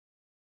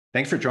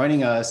Thanks for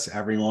joining us,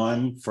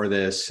 everyone, for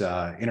this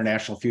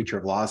International Future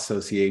of Law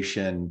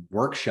Association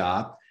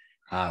workshop.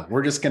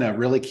 We're just going to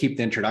really keep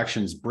the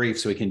introductions brief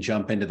so we can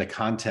jump into the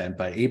content.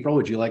 But April,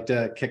 would you like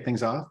to kick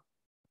things off?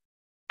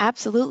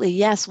 Absolutely.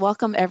 Yes.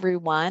 Welcome,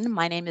 everyone.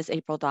 My name is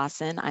April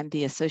Dawson. I'm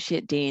the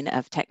Associate Dean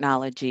of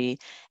Technology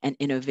and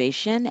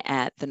Innovation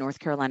at the North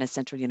Carolina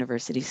Central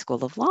University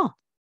School of Law.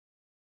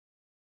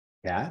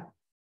 Yeah.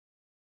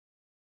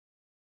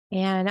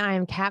 And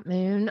I'm Kat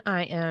Moon.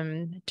 I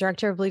am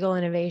Director of Legal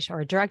Innovation,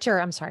 or Director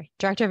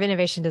of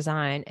Innovation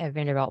Design at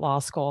Vanderbilt Law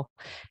School.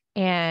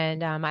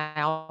 And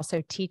I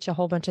also teach a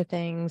whole bunch of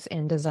things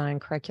and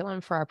design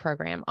curriculum for our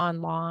program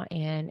on law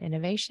and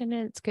innovation.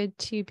 And it's good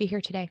to be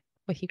here today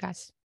with you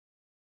guys.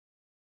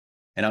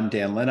 And I'm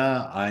Dan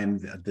Linna. I'm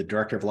the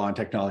Director of Law and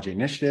Technology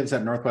Initiatives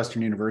at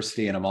Northwestern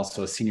University, and I'm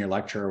also a senior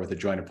lecturer with a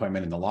joint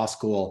appointment in the law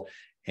school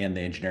and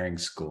the engineering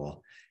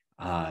school.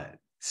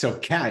 So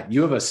Kat,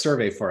 you have a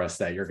survey for us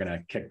that you're going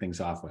to kick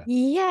things off with.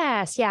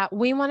 Yes. Yeah.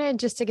 We wanted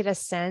just to get a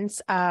sense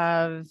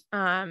of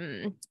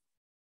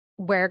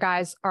where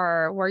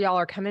y'all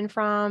are coming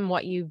from,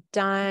 what you've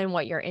done,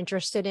 what you're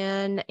interested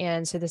in.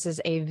 And so this is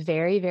a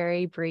very,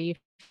 very brief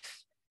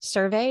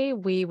survey.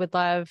 We would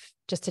love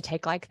just to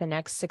take like the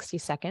next 60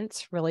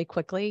 seconds really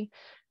quickly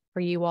for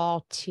you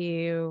all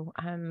to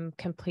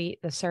complete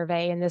the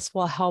survey. And this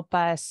will help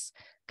us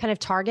kind of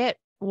target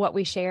what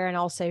we share and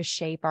also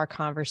shape our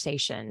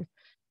conversation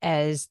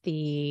as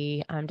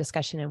the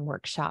discussion and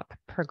workshop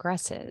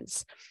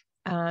progresses.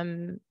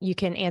 You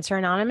can answer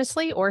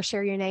anonymously or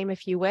share your name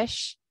if you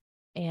wish.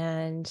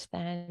 And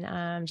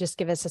then just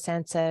give us a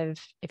sense of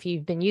if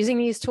you've been using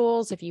these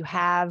tools, if you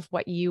have,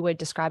 what you would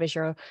describe as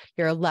your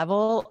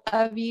level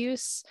of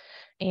use.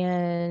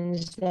 And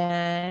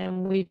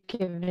then we've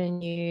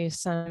given you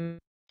some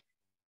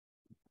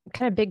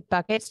kind of big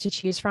buckets to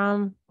choose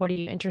from. What are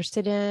you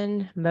interested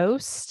in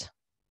most?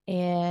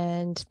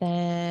 And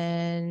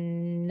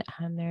then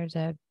there's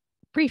a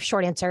brief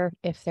short answer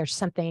if there's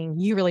something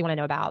you really want to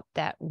know about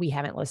that we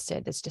haven't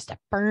listed. It's just a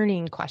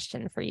burning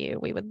question for you.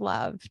 We would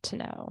love to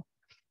know.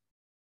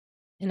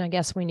 And I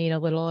guess we need a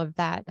little of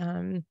that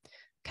kind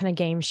of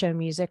game show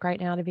music right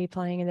now to be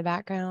playing in the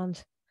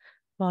background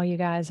while you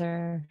guys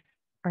are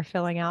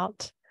filling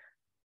out.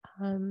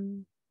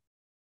 And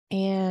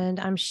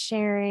I'm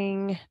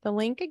sharing the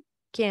link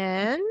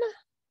again.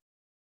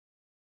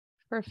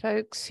 For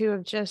folks who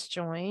have just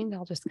joined,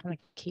 I'll just kind of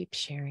keep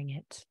sharing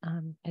it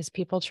as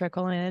people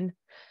trickle in.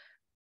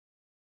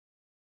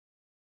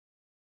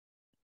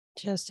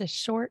 Just a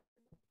short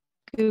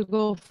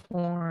Google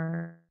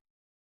form.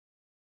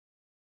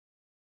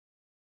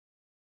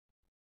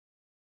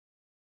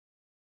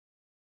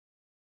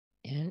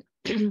 And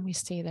we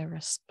see the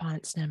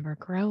response number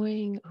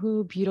growing.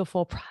 Ooh,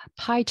 beautiful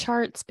pie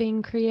charts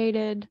being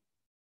created.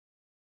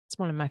 It's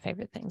one of my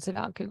favorite things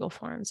about Google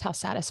Forms, how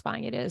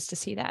satisfying it is to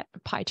see that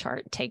pie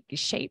chart take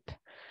shape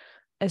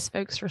as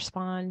folks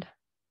respond.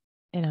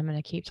 And I'm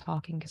going to keep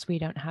talking because we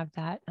don't have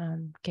that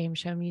game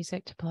show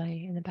music to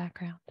play in the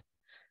background.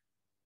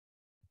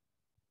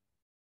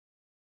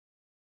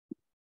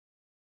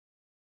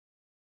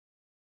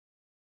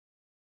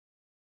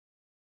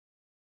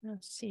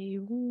 Let's see,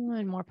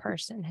 one more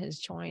person has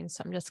joined,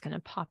 so I'm just going to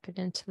pop it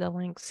into the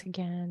links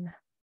again.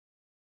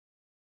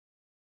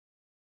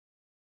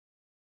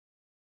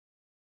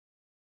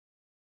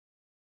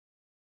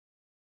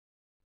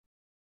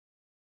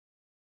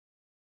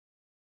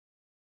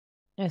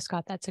 Yeah,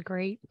 Scott, that's a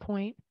great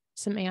point.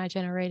 Some AI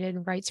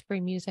generated rights-free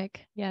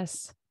music.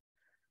 Yes.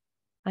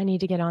 I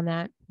need to get on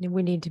that.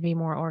 We need to be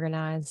more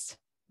organized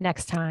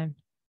next time.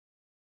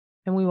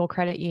 And we will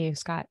credit you,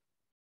 Scott,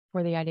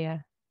 for the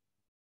idea.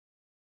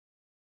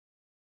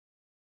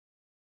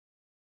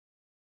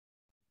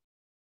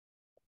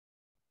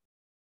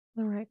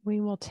 All right,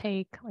 we will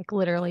take like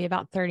literally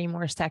about 30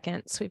 more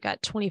seconds. We've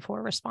got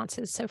 24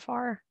 responses so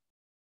far.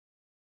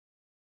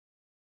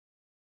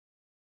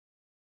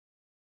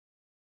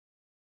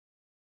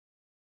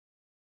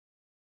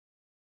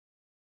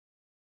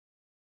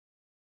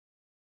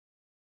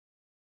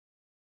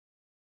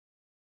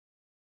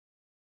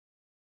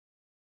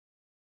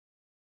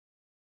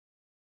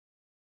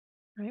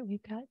 All right,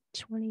 we've got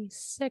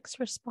 26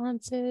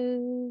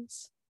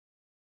 responses.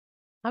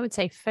 I would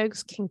say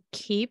folks can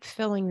keep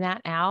filling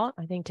that out,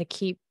 I think, to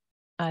keep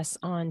us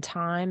on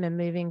time and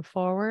moving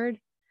forward.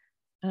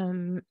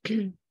 Dan,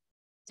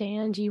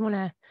 do you want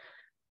to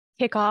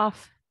kick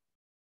off?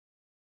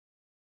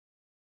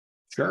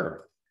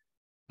 Sure.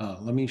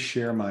 Let me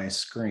share my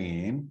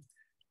screen.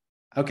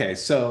 Okay,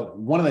 so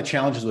one of the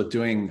challenges with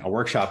doing a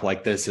workshop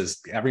like this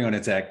is everyone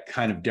is at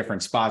kind of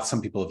different spots.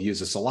 Some people have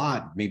used this a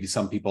lot. Maybe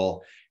some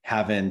people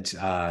haven't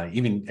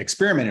even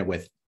experimented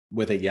with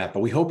it yet,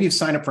 but we hope you've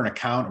signed up for an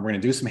account, and we're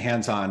going to do some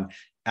hands-on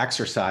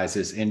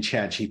exercises in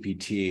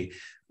ChatGPT.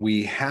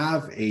 We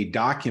have a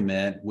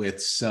document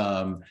with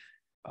some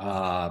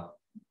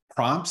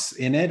prompts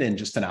in it and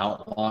just an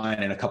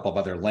outline and a couple of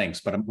other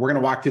links, but we're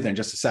going to walk through them in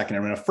just a second.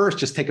 I'm going to first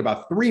just take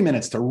about 3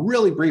 minutes to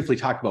really briefly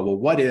talk about, well,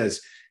 what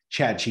is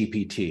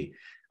ChatGPT?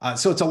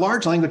 So it's a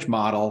large language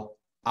model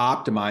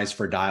optimized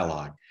for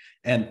dialogue.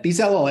 And these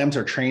LLMs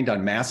are trained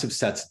on massive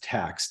sets of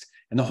text.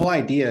 And the whole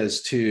idea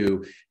is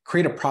to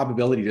create a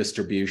probability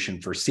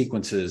distribution for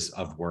sequences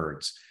of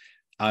words.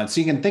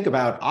 So you can think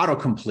about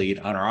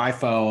autocomplete on our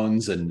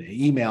iPhones and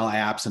email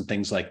apps and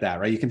things like that,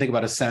 right? You can think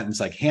about a sentence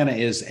like Hannah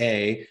is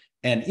a,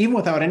 and even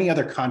without any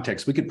other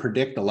context, we could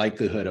predict the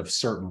likelihood of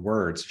certain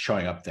words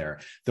showing up there.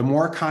 The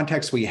more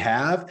context we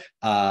have,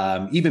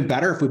 even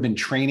better. If we've been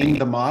training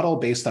the model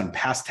based on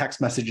past text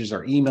messages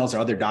or emails or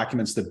other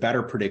documents, the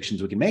better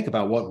predictions we can make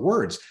about what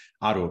words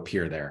ought to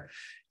appear there.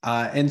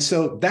 And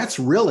so that's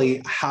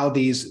really how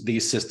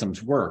these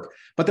systems work.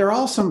 But there are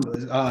also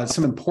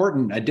some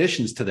important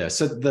additions to this.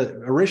 So the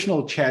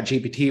original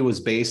ChatGPT was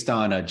based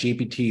on a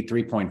GPT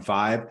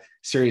 3.5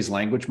 series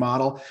language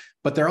model,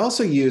 but they're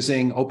also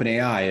using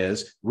OpenAI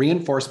as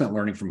reinforcement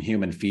learning from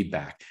human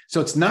feedback.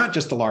 So it's not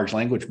just a large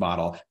language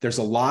model. There's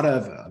a lot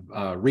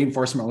of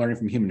reinforcement learning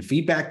from human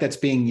feedback that's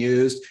being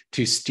used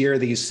to steer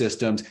these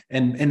systems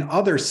and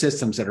other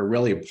systems that are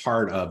really a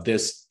part of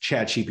this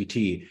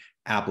ChatGPT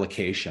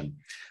application.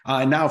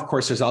 And now, of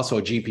course, there's also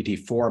a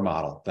GPT-4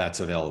 model that's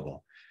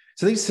available.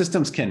 So these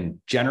systems can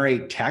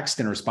generate text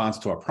in response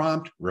to a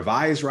prompt,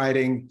 revise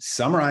writing,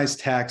 summarize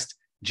text,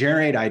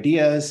 generate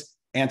ideas,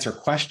 answer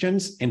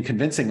questions in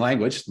convincing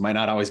language, might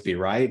not always be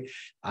right,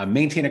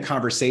 maintain a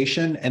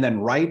conversation, and then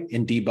write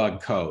and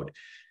debug code.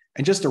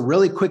 And just a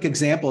really quick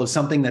example of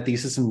something that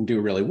these systems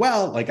do really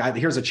well, like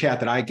here's a chat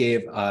that I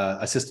gave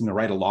a system to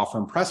write a law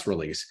firm press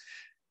release.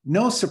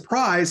 No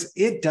surprise,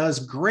 it does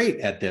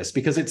great at this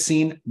because it's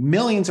seen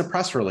millions of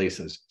press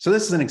releases. So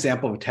this is an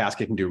example of a task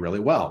it can do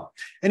really well.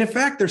 And in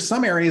fact, there's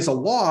some areas of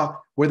law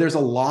where there's a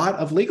lot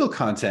of legal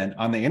content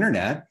on the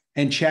internet,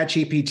 and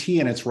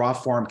ChatGPT in its raw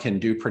form can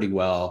do pretty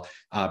well,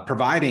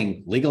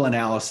 providing legal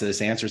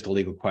analysis, answers to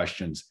legal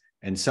questions,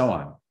 and so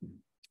on.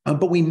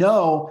 But we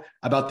know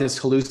about this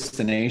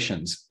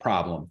hallucinations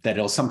problem, that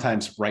it'll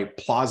sometimes write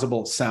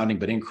plausible sounding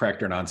but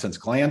incorrect or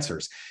nonsensical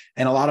answers.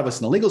 And a lot of us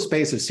in the legal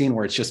space have seen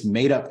where it's just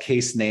made up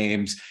case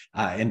names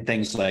and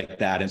things like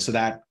that. And so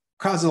that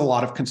causes a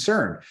lot of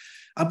concern.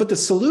 But the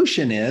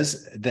solution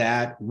is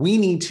that we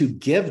need to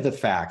give the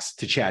facts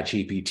to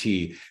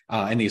ChatGPT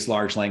and these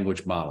large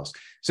language models.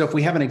 So if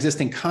we have an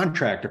existing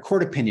contract, a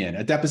court opinion,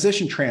 a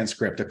deposition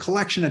transcript, a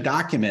collection of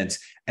documents,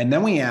 and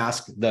then we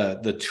ask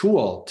the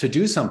tool to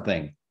do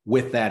something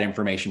with that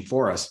information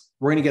for us,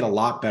 we're going to get a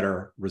lot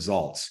better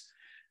results.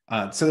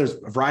 So there's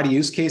a variety of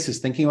use cases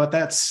thinking about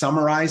that,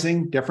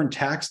 summarizing different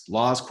text,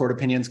 laws, court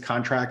opinions,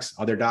 contracts,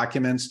 other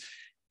documents,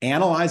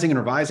 analyzing and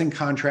revising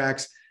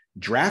contracts,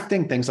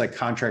 drafting things like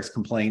contracts,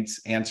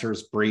 complaints,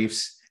 answers,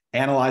 briefs,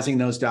 analyzing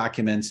those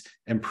documents,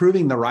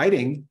 improving the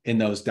writing in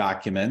those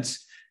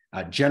documents,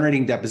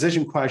 generating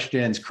deposition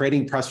questions,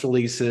 creating press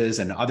releases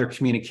and other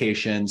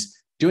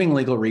communications, doing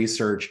legal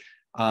research.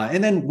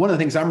 And then one of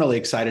the things I'm really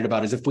excited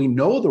about is if we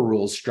know the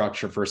rules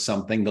structure for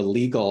something, the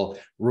legal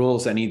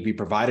rules that need to be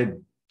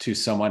provided to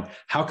someone,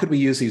 how could we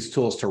use these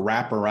tools to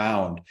wrap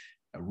around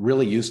a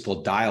really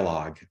useful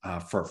dialogue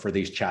for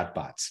these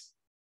chatbots?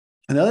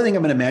 Another thing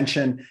I'm going to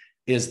mention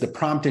is the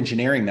prompt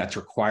engineering that's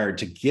required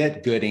to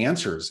get good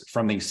answers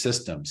from these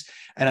systems.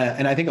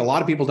 And I think a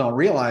lot of people don't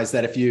realize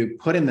that if you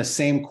put in the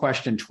same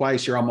question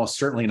twice, you're almost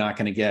certainly not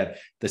going to get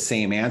the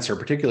same answer,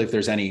 particularly if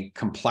there's any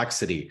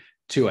complexity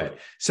to it.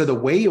 So the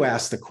way you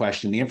ask the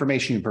question, the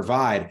information you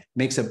provide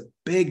makes a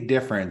big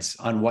difference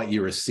on what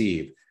you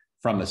receive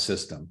from the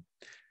system.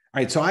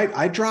 All right, so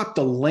I dropped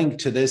a link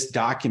to this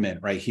document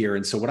right here.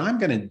 And so what I'm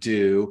going to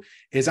do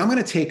is I'm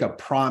going to take a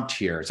prompt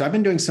here. So I've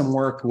been doing some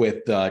work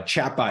with the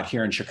chatbot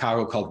here in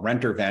Chicago called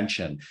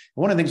Rentervention.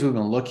 One of the things we've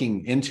been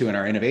looking into in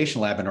our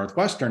innovation lab at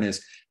Northwestern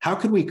is how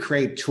could we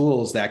create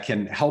tools that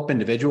can help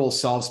individuals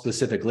solve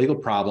specific legal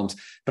problems,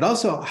 but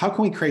also how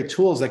can we create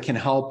tools that can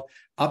help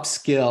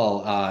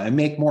upskill and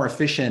make more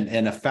efficient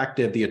and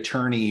effective the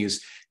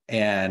attorneys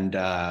and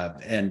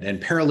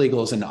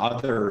paralegals and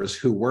others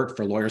who work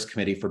for Lawyers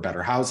Committee for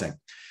Better Housing.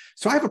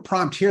 So I have a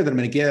prompt here that I'm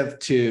going to give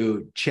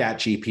to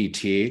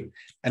ChatGPT,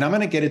 and I'm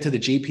going to get it to the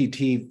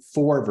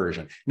GPT-4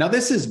 version. Now,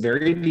 this is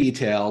very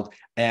detailed,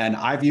 and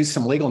I've used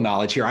some legal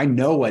knowledge here. I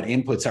know what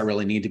inputs I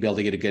really need to be able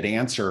to get a good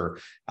answer.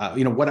 What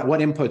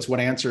inputs, what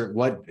answer,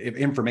 what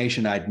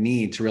information I'd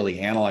need to really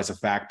analyze a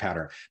fact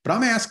pattern. But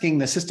I'm asking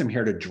the system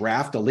here to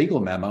draft a legal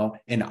memo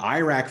in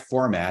IRAC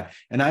format,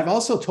 and I've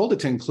also told it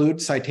to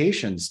include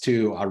citations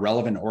to a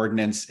relevant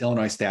ordinance,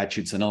 Illinois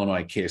statutes, and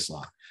Illinois case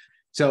law.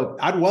 So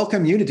I'd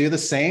welcome you to do the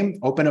same.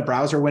 Open a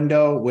browser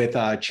window with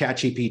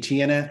ChatGPT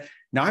in it.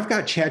 Now I've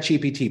got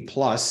ChatGPT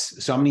Plus,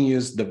 so I'm going to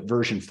use the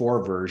version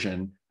 4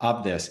 version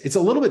of this. It's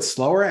a little bit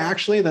slower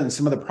actually than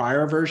some of the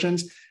prior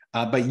versions,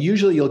 but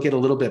usually you'll get a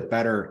little bit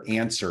better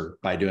answer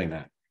by doing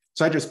that.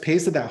 So I just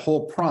pasted that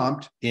whole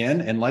prompt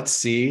in, and let's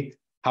see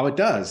how it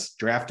does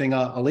drafting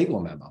a legal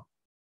memo.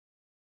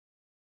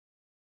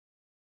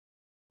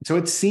 So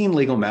it's seen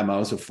legal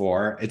memos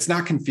before. It's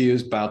not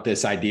confused about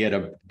this idea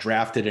to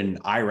draft it in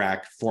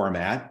IRAC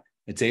format.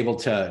 It's able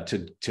to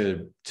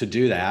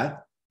do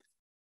that.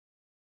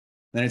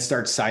 Then it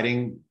starts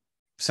citing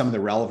some of the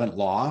relevant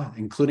law,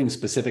 including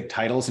specific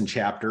titles and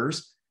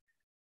chapters.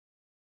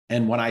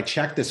 And when I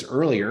checked this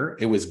earlier,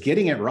 it was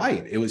getting it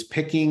right. It was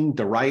picking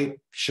the right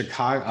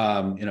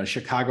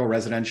Chicago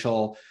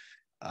residential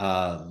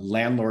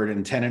landlord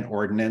and tenant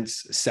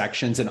ordinance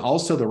sections, and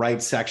also the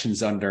right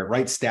sections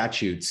right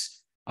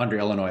statutes under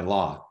Illinois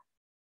law.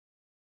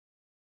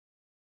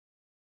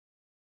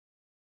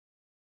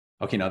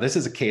 Okay, now this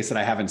is a case that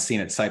I haven't seen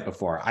it cite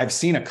before. I've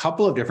seen a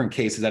couple of different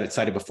cases that it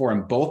cited before,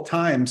 and both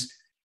times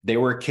they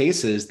were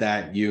cases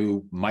that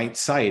you might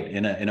cite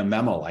in a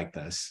memo like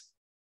this.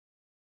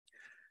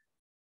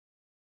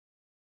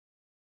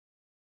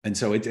 And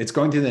so it's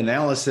going through the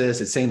analysis.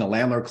 It's saying the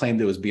landlord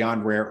claimed it was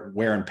beyond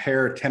wear and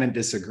tear. Tenant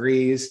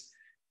disagrees.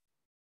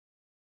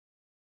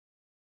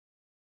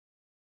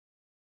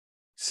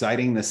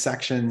 Citing the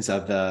sections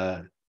of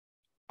the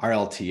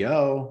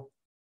RLTO.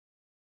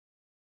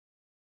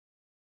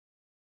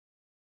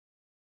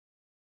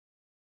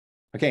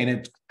 Okay, and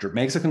it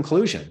makes a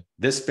conclusion.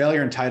 This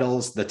failure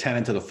entitles the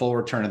tenant to the full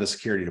return of the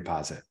security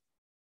deposit.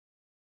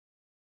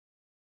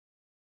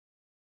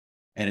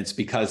 And it's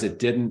because it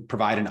didn't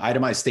provide an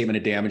itemized statement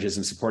of damages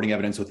and supporting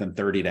evidence within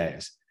 30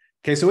 days.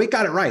 Okay, so it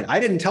got it right. I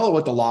didn't tell it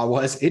what the law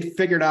was. It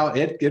figured out,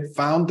 it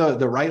found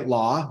the right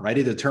law, right?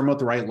 It determined what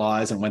the right law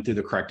is and went through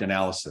the correct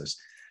analysis.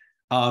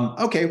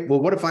 Okay, well,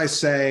 what if I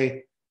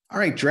say, all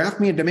right, draft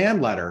me a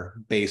demand letter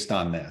based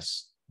on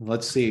this.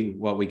 Let's see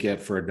what we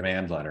get for a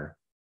demand letter.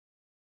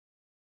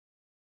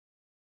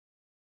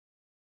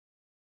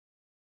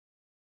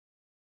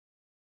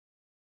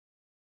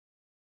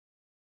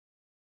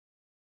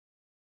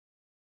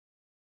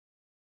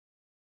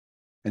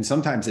 And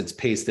sometimes it's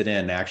pasted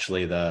in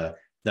actually the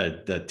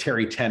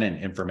Terry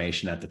tenant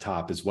information at the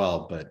top as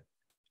well, but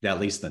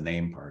at least the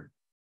name part.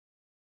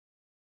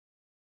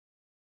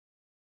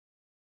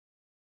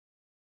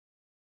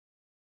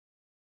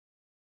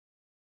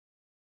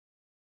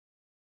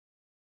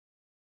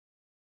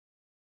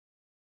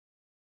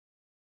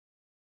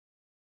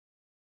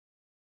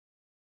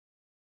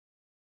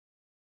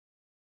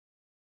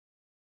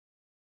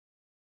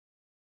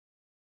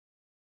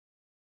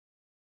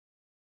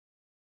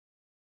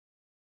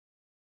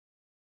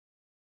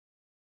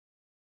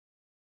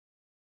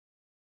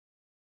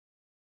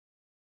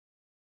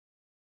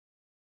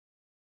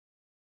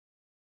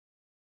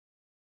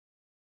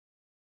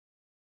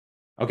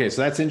 Okay,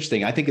 so that's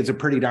interesting. I think it's a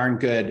pretty darn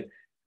good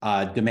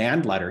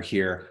demand letter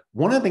here.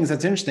 One of the things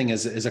that's interesting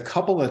is a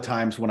couple of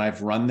times when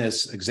I've run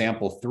this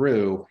example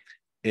through,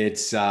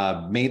 it's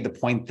made the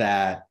point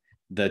that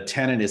the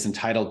tenant is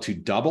entitled to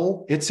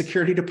double its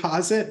security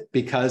deposit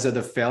because of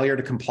the failure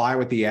to comply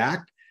with the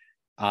act.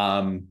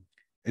 And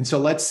so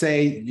let's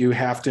say you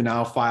have to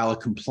now file a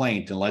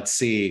complaint, and let's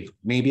see,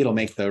 maybe it'll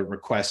make the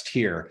request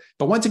here.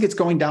 But once it gets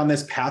going down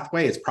this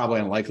pathway, it's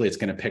probably unlikely it's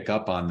going to pick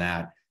up on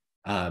that.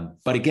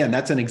 But again,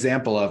 that's an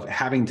example of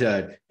having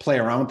to play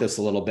around with this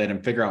a little bit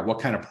and figure out what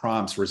kind of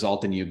prompts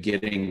result in you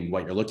getting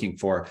what you're looking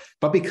for.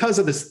 But because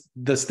of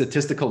the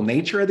statistical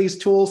nature of these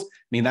tools,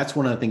 I mean, that's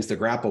one of the things to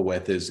grapple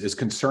with is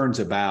concerns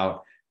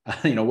about,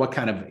 what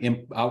kind of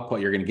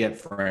output you're going to get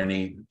for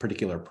any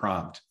particular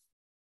prompt.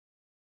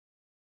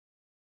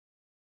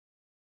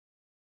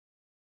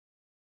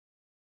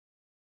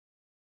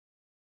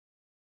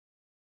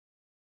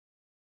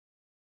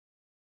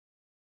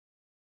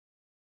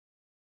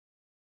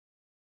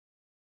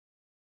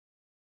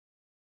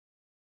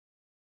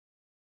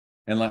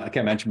 And like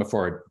I mentioned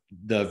before,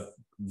 the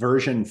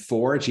version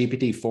 4,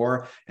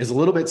 GPT-4, is a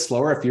little bit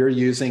slower if you're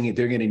doing it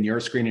in your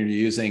screen and you're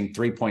using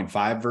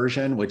 3.5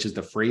 version, which is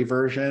the free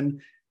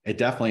version. It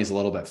definitely is a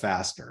little bit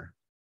faster.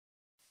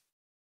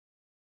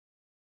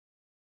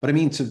 But I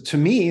mean, to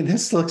me,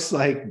 this looks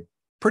like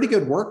pretty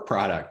good work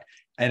product,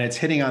 and it's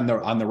hitting on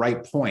the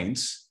right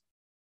points.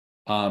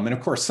 And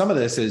of course, a lot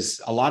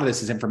of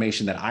this is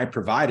information that I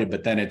provided,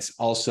 but then it's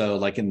also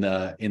like in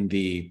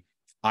the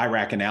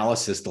IRAC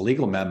analysis, the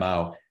legal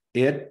memo,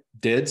 it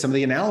did some of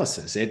the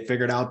analysis. It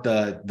figured out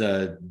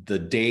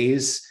the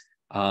days,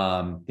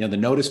 the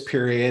notice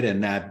period,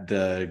 and that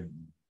the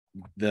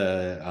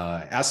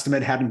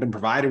estimate hadn't been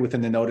provided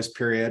within the notice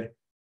period.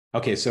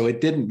 Okay, so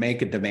it didn't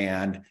make a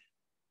demand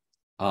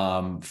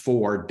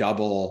for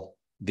double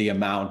the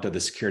amount of the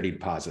security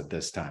deposit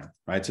this time,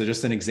 right? So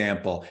just an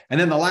example. And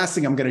then the last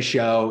thing I'm going to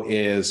show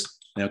is,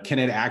 can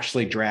it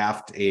actually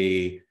draft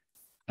an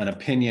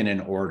opinion in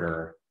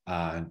order?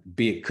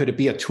 Could it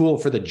be a tool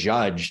for the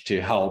judge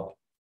to help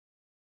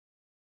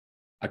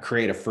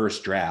create a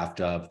first draft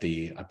of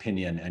the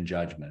opinion and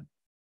judgment?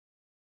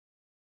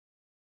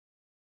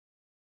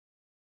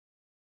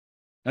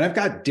 And I've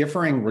got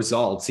differing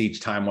results each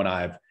time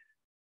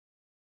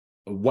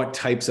what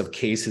types of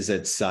cases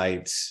it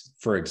cites,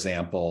 for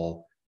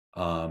example,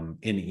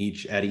 at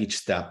each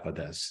step of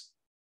this.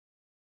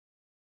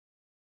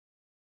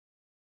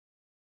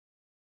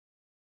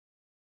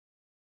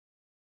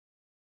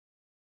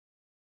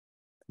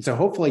 So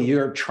hopefully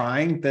you're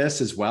trying this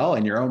as well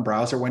in your own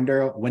browser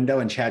window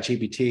in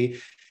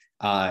ChatGPT.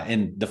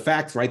 And the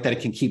fact, right, that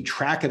it can keep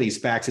track of these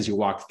facts as you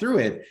walk through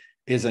it,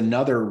 is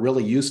another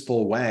really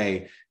useful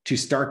way to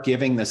start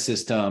giving the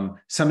system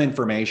some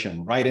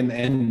information, right?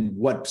 And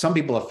what some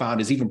people have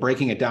found is even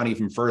breaking it down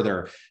even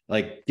further,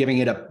 like giving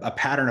it a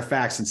pattern of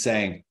facts and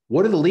saying,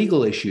 what are the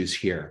legal issues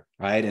here,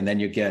 right? And then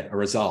you get a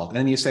result. And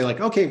then you say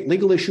like, okay,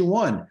 legal issue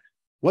 1,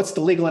 what's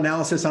the legal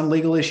analysis on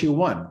legal issue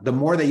 1? The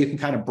more that you can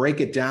kind of break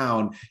it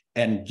down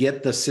and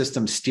get the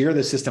system, steer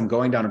the system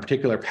going down a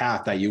particular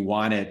path that you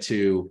want it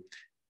to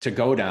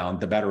go down,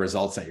 the better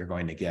results that you're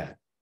going to get.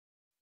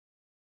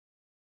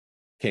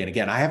 Okay, and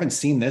again, I haven't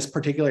seen this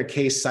particular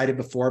case cited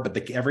before,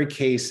 but every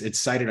case, it's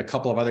cited a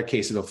couple of other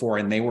cases before,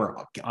 and they were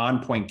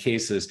on-point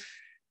cases.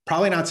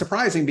 Probably not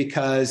surprising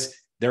because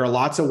there are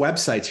lots of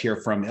websites here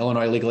from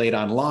Illinois Legal Aid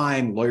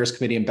Online, Lawyers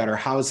Committee on Better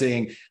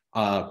Housing,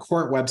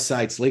 court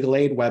websites, legal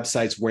aid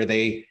websites, where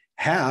they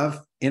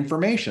have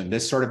information,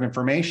 this sort of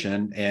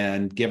information.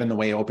 And given the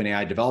way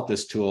OpenAI developed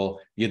this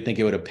tool, you'd think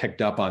it would have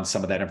picked up on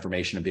some of that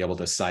information and be able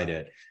to cite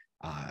it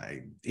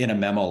in a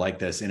memo like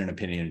this, in an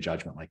opinion and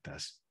judgment like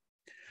this.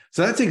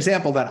 So that's an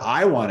example that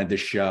I wanted to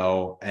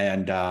show.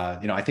 And,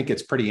 I think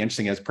it's pretty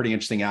interesting. It has pretty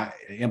interesting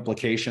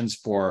implications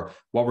for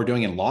what we're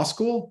doing in law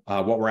school,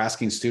 what we're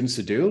asking students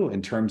to do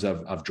in terms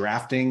of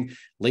drafting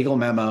legal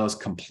memos,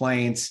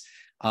 complaints,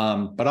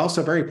 but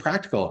also very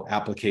practical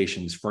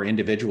applications for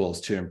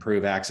individuals to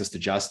improve access to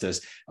justice,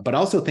 but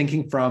also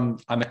thinking from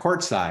on the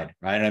court side,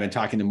 right? And I've been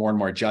talking to more and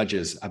more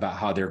judges about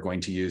how they're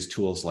going to use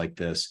tools like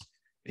this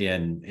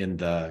in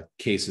the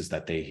cases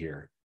that they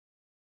hear.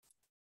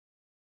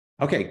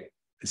 Okay.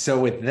 So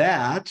with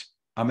that,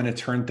 I'm going to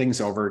turn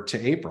things over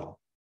to April.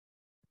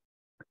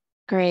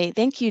 Great.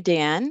 Thank you,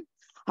 Dan.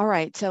 All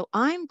right. So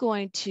I'm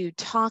going to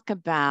talk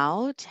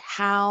about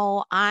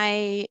how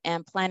I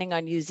am planning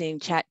on using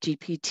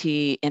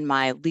ChatGPT in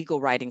my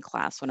legal writing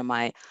class, one of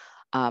my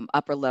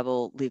upper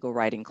level legal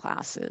writing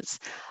classes.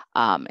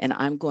 And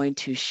I'm going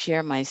to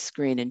share my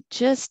screen in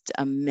just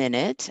a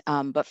minute.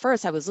 But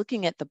first, I was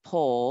looking at the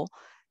poll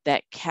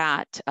that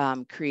Kat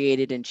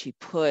created, and she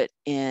put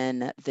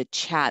in the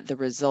chat the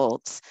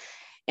results.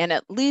 And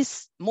at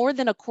least more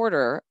than a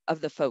quarter of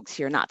the folks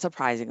here, not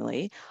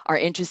surprisingly, are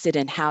interested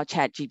in how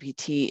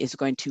ChatGPT is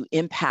going to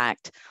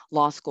impact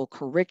law school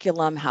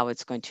curriculum, how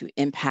it's going to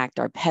impact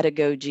our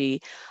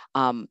pedagogy.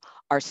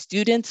 Our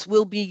students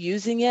will be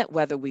using it,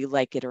 whether we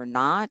like it or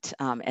not.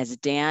 As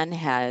Dan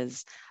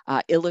has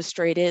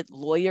illustrated,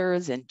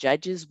 lawyers and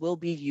judges will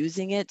be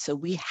using it. So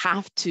we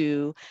have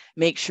to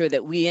make sure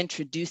that we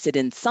introduce it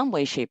in some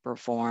way, shape, or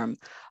form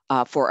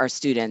for our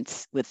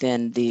students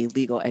within the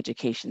legal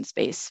education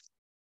space.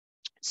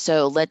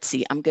 So let's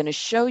see, I'm going to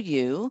show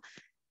you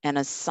an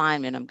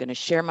assignment. I'm going to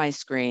share my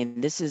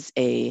screen. This is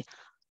a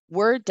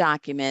Word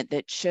document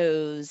that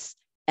shows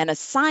an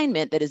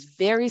assignment that is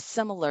very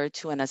similar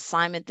to an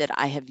assignment that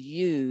I have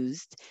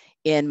used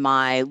in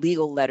my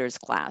legal letters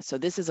class. So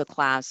this is a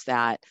class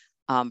that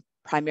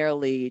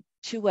primarily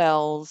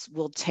 2Ls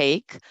will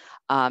take.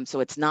 So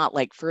it's not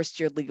like first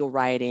year legal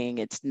writing.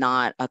 It's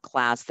not a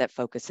class that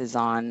focuses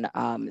on,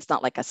 it's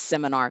not like a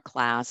seminar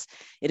class.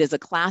 It is a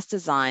class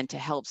designed to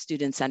help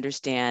students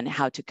understand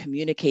how to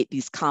communicate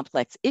these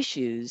complex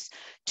issues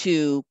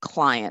to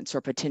clients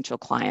or potential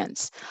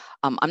clients.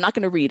 I'm not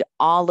going to read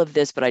all of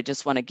this, but I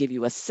just want to give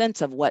you a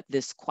sense of what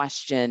this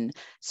question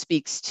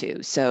speaks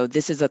to. So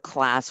this is a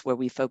class where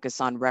we focus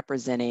on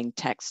representing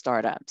tech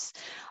startups.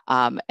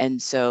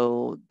 And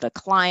so the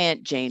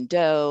client, Jane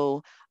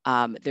Doe,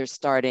 they're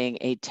starting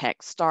a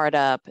tech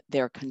startup.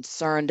 They're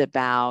concerned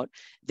about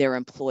their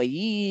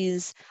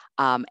employees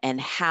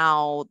and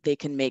how they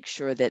can make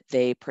sure that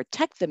they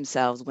protect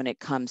themselves when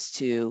it comes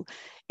to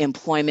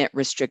employment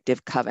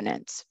restrictive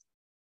covenants.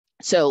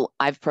 So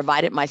I've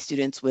provided my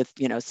students with,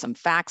 some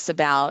facts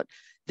about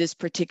this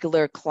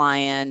particular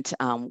client,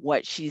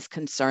 what she's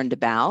concerned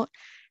about.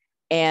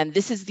 And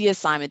this is the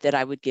assignment that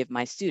I would give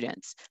my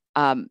students.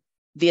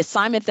 The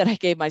assignment that I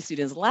gave my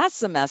students last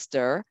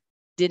semester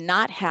did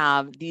not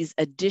have these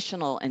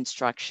additional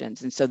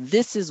instructions. And so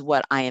this is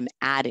what I am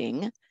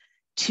adding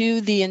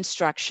to the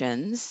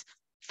instructions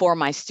for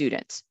my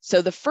students.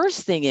 So the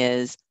first thing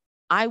is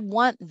I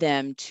want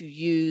them to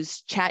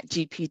use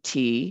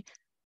ChatGPT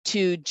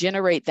to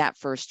generate that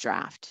first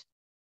draft.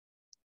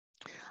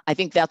 I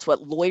think that's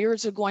what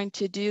lawyers are going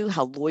to do,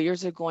 how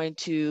lawyers are going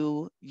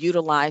to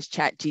utilize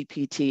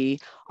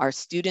ChatGPT. Our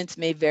students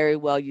may very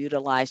well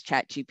utilize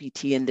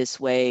ChatGPT in this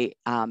way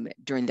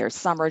during their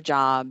summer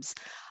jobs.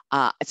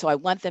 So I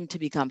want them to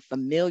become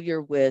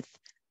familiar with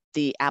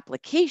the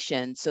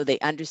application so they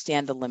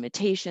understand the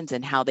limitations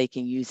and how they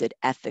can use it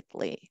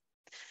ethically.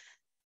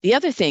 The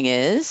other thing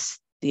is,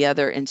 the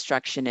other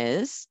instruction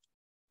is,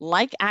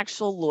 like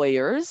actual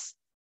lawyers,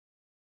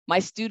 my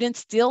students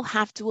still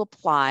have to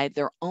apply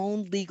their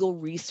own legal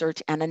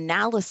research and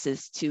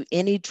analysis to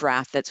any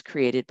draft that's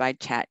created by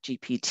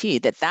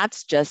ChatGPT.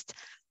 That's just,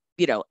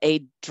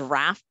 a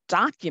draft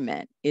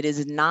document. It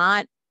is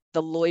not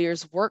the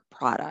lawyer's work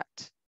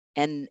product.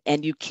 And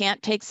you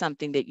can't take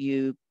something that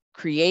you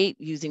create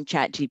using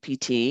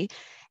ChatGPT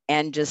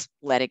and just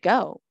let it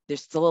go.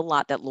 There's still a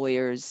lot that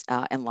lawyers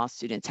and law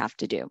students have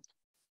to do.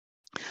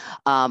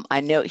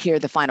 I note here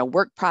the final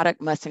work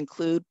product must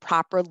include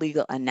proper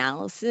legal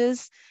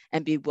analysis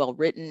and be well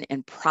written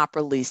and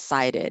properly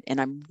cited. And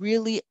I'm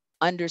really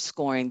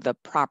underscoring the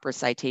proper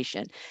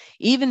citation.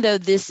 Even though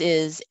this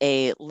is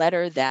a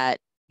letter that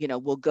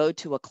will go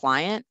to a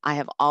client, I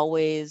have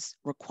always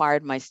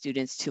required my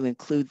students to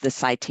include the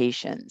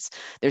citations.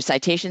 Their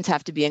citations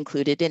have to be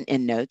included in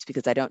endnotes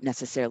because I don't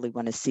necessarily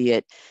want to see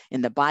it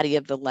in the body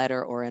of the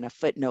letter or in a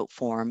footnote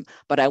form,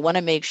 but I want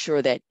to make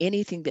sure that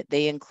anything that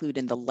they include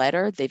in the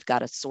letter, they've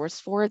got a source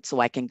for it so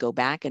I can go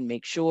back and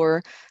make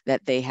sure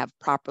that they have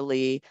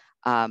properly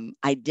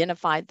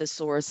identified the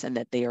source and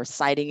that they are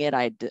citing it.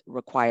 I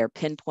require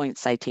pinpoint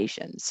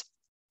citations.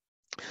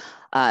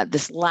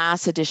 This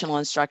last additional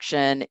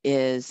instruction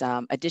is,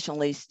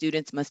 additionally,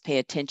 students must pay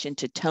attention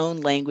to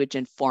tone, language,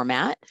 and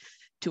format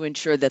to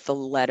ensure that the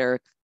letter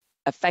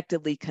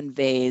effectively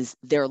conveys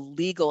their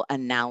legal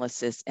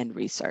analysis and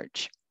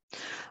research.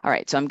 All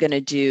right, so I'm going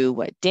to do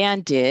what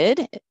Dan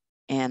did,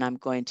 and I'm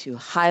going to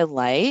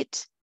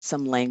highlight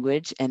some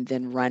language and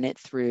then run it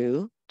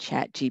through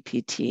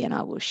ChatGPT, and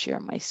I will share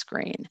my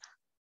screen.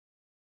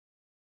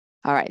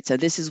 All right, so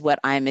this is what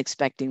I'm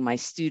expecting my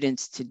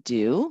students to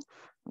do.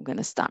 I'm going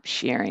to stop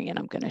sharing and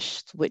I'm going to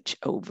switch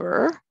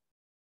over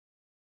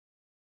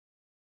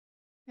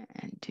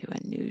and do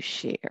a new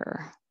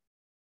share.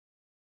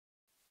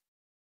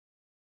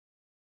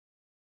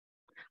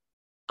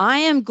 I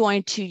am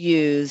going to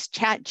use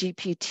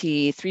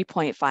ChatGPT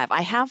 3.5.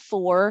 I have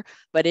 4,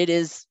 but it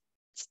is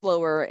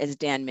slower, as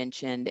Dan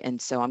mentioned. And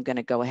so I'm going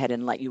to go ahead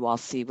and let you all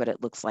see what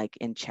it looks like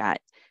in ChatGPT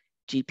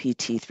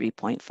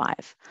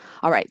 3.5.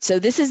 All right, so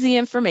this is the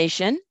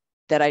information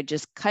that I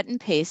just cut and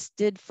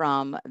pasted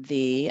from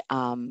the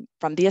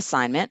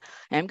assignment.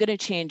 I'm going to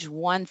change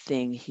one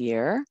thing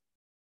here.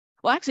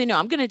 Well, actually, no,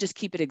 I'm going to just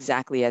keep it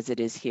exactly as it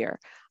is here.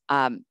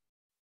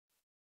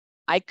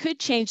 I could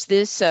change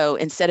this. So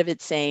instead of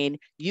it saying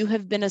you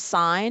have been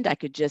assigned, I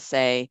could just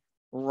say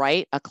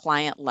write a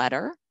client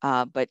letter,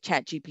 but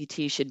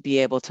ChatGPT should be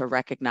able to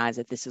recognize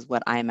that this is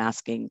what I'm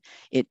asking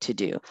it to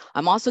do.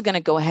 I'm also going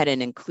to go ahead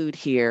and include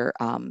here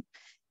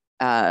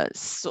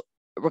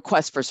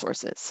requests for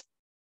sources.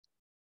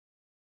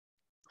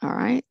 All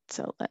right,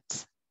 so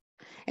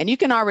and you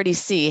can already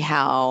see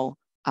how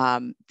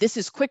this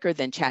is quicker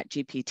than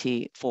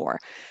ChatGPT 4.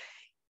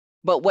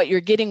 But what you're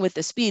getting with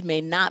the speed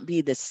may not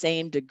be the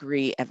same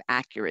degree of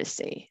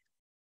accuracy.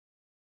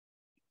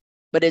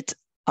 But it's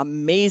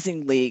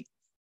amazingly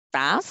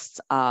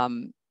fast.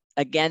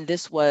 Again,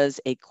 this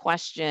was a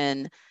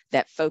question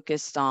that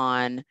focused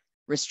on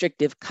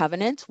restrictive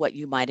covenants, what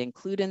you might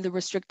include in the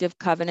restrictive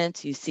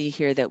covenants. You see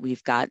here that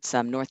we've got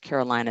some North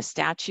Carolina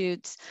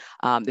statutes.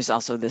 There's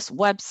also this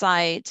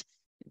website.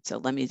 So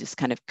let me just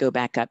kind of go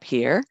back up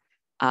here.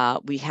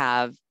 We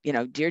have,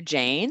 Dear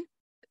Jane.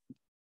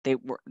 They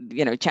were,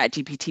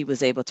 ChatGPT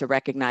was able to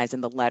recognize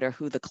in the letter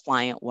who the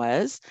client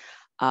was.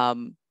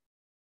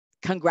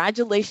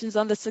 Congratulations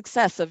on the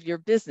success of your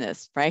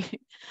business,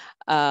 right?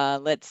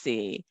 Let's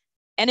see.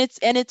 And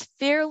it's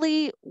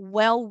fairly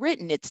well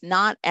written. It's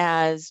not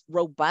as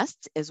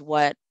robust as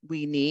what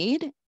we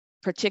need,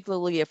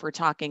 particularly if we're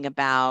talking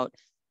about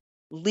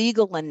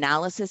legal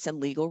analysis and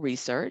legal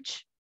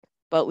research.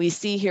 But we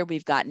see here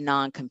we've got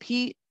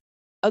non-compete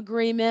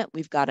agreement,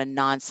 we've got a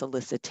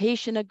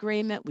non-solicitation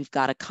agreement, we've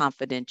got a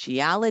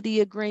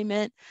confidentiality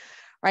agreement,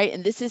 right?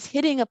 And this is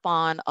hitting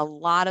upon a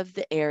lot of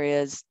the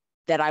areas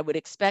that I would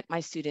expect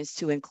my students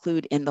to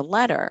include in the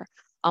letter.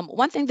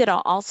 One thing that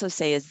I'll also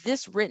say is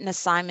this written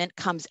assignment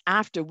comes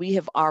after we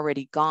have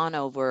already gone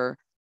over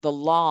the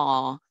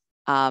law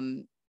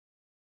and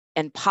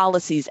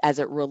policies as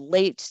it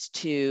relates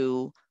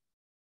to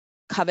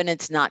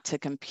covenants not to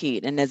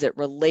compete and as it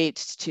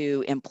relates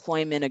to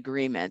employment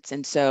agreements.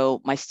 And so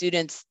my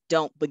students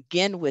don't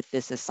begin with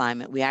this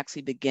assignment. We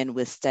actually begin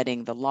with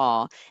studying the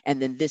law.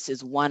 And then this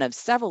is one of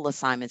several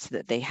assignments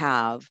that they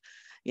have,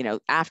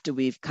 after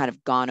we've kind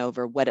of gone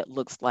over what it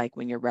looks like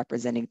when you're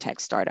representing tech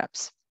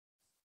startups.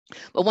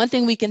 But one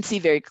thing we can see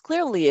very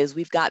clearly is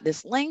we've got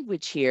this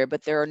language here,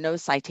 but there are no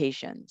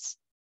citations.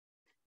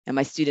 And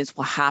my students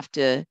will have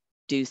to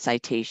do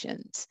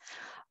citations.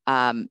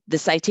 The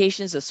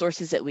citations, the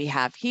sources that we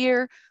have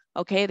here,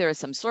 okay, there are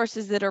some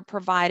sources that are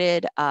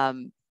provided.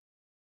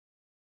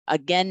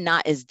 Again,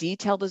 not as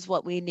detailed as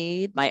what we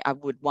need. I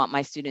would want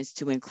my students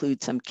to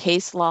include some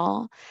case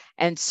law.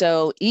 And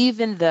so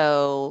even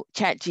though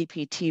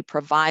ChatGPT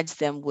provides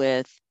them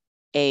with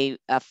a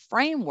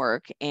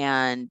framework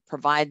and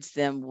provides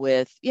them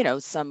with,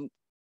 some,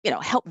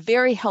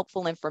 very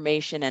helpful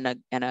information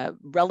and a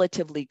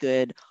relatively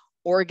good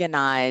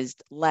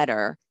organized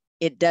letter,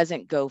 it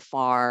doesn't go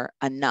far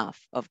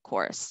enough, of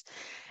course.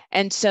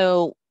 And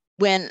so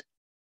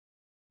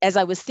as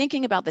I was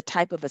thinking about the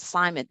type of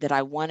assignment that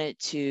I wanted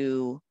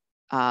to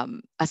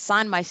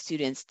assign my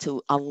students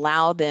to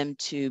allow them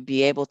to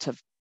be able to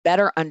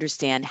better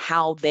understand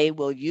how they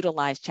will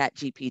utilize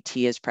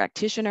ChatGPT as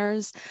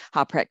practitioners,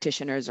 how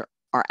practitioners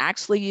are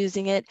actually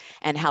using it,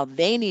 and how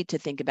they need to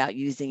think about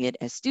using it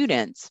as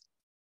students,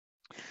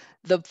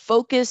 the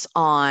focus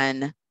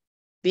on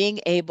being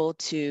able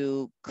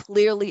to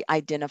clearly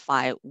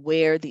identify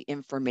where the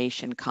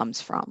information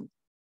comes from,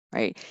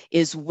 right,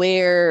 is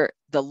where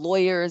the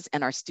lawyers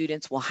and our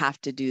students will have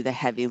to do the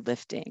heavy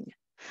lifting.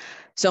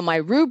 So my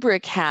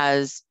rubric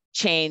has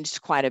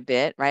changed quite a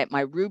bit, right?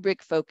 My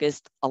rubric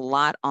focused a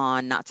lot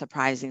on, not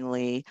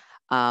surprisingly,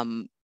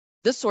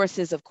 the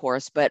sources, of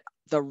course, but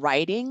the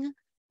writing,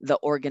 the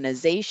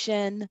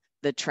organization,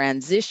 the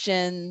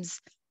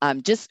transitions,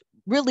 just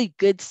really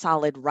good,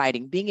 solid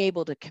writing, being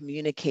able to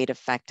communicate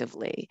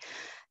effectively.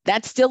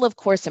 That's still, of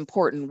course,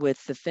 important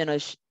with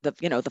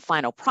the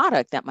final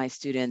product that my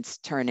students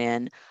turn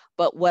in.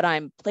 But what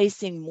I'm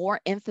placing more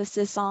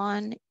emphasis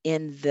on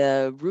in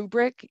the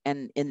rubric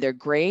and in their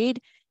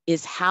grade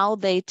is how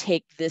they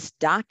take this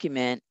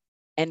document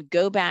and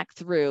go back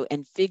through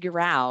and figure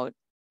out,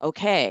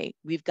 okay,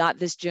 we've got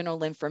this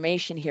general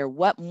information here.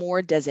 What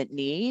more does it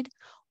need?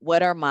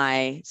 What are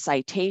my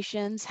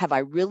citations? Have I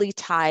really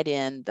tied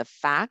in the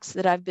facts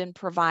that I've been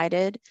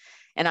provided?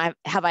 And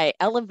have I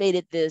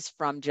elevated this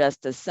from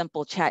just a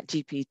simple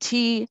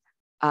ChatGPT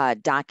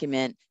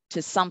document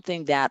to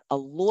something that a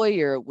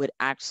lawyer would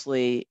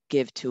actually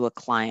give to a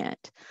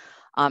client?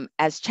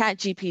 As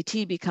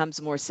ChatGPT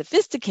becomes more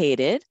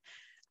sophisticated,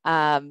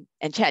 and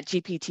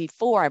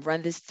ChatGPT-4, I've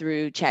run this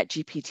through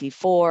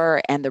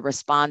ChatGPT-4, and the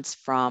response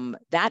from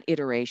that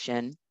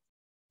iteration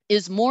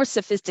is more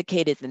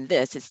sophisticated than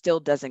this. It still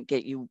doesn't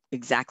get you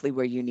exactly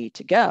where you need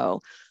to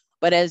go.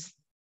 But as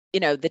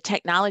the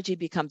technology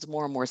becomes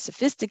more and more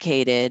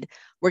sophisticated,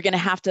 we're going to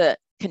have to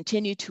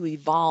continue to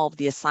evolve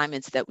the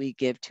assignments that we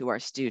give to our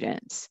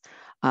students.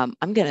 I'm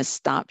going to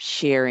stop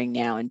sharing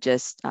now and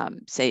just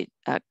say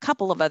a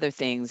couple of other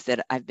things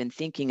that I've been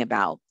thinking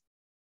about.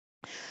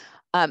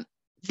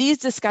 These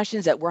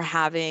discussions that we're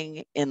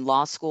having in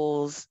law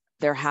schools,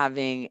 they're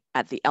having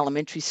at the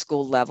elementary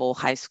school level,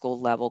 high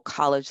school level,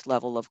 college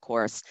level, of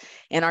course,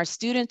 and our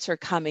students are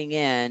coming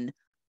in,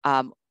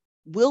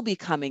 will be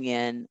coming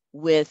in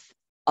with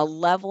a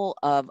level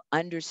of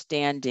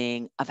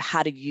understanding of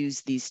how to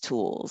use these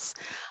tools,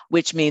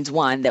 which means,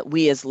 one, that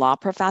we as law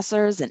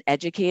professors and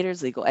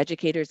educators, legal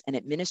educators and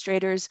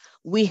administrators,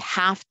 we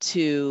have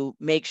to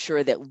make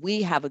sure that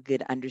we have a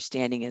good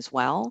understanding as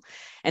well.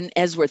 And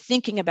as we're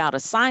thinking about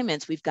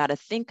assignments, we've got to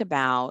think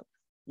about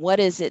what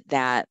is it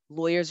that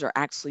lawyers are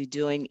actually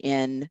doing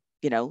in,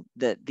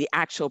 the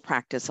actual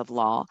practice of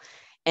law,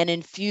 and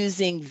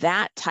infusing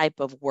that type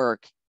of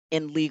work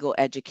in legal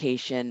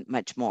education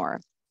much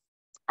more.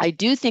 I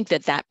do think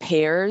that that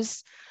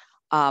pairs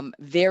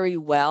very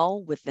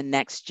well with the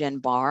next gen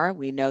bar.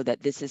 We know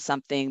that this is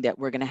something that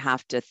we're going to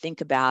have to think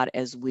about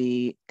as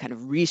we kind of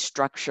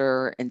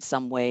restructure in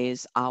some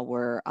ways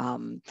our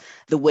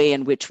the way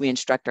in which we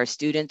instruct our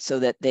students so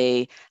that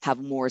they have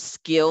more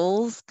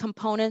skills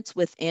components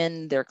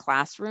within their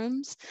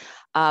classrooms.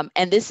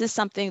 And this is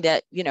something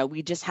that,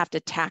 we just have to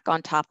tack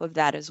on top of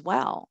that as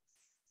well.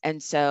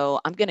 And so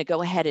I'm going to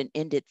go ahead and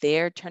end it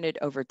there, turn it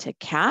over to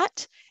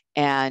Kat,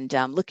 and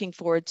looking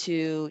forward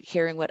to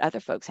hearing what other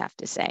folks have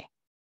to say.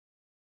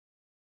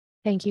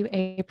 Thank you,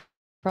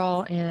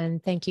 April,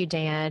 and thank you,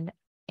 Dan.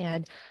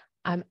 And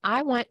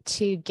I want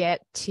to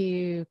get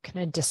to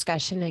kind of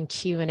discussion and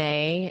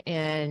Q&A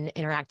and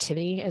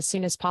interactivity as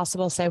soon as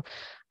possible. So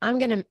I'm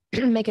going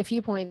to make a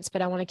few points,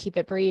 but I want to keep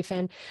it brief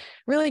and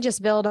really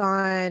just build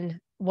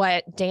on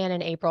what Dan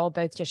and April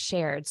both just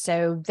shared.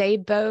 So they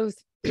both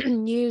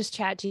use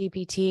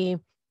ChatGPT.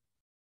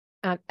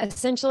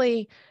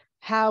 Essentially,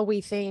 how we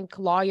think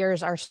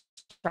lawyers are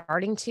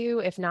starting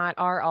to, if not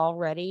are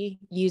already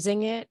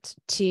using it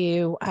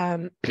to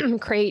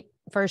create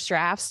first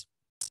drafts,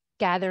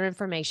 gather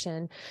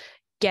information,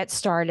 get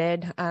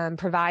started,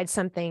 provide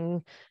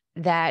something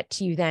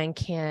that you then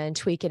can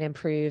tweak and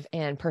improve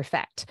and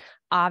perfect.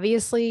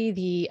 Obviously,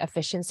 the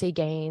efficiency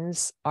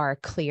gains are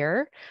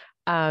clear.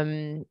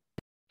 And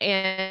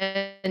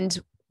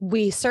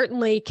we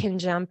certainly can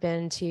jump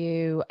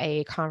into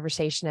a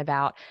conversation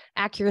about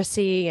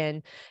accuracy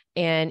and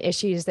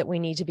issues that we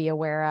need to be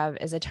aware of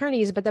as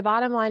attorneys. But the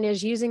bottom line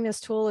is using this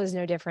tool is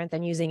no different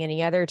than using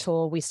any other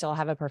tool. We still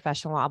have a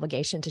professional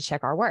obligation to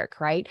check our work,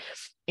 right?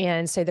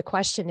 And so the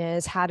question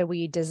is, how do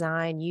we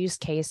design use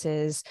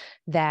cases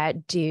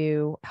that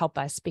do help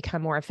us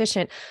become more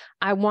efficient?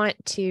 I want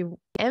to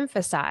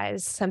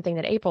emphasize something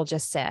that April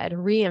just said,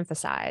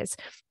 re-emphasize,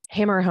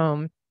 hammer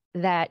home,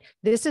 that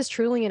this is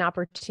truly an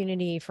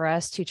opportunity for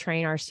us to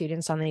train our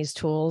students on these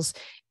tools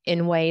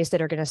in ways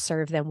that are going to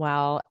serve them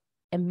well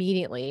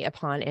immediately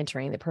upon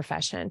entering the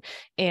profession.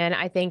 And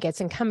I think it's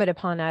incumbent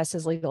upon us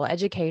as legal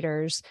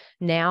educators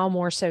now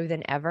more so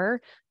than ever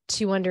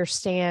to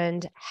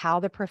understand how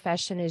the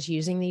profession is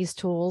using these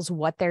tools,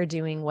 what they're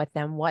doing with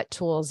them, what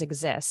tools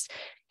exist.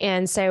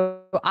 And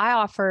so I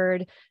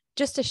offered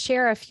just to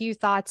share a few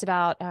thoughts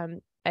about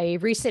a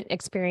recent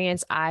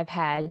experience I've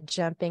had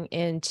jumping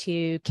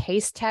into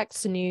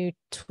CaseTech's new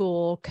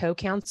tool,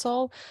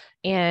 CoCounsel.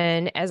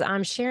 And as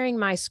I'm sharing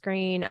my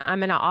screen, I'm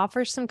going to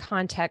offer some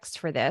context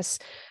for this.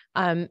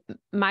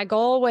 My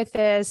goal with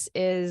this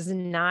is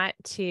not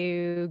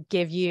to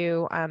give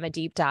you a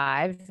deep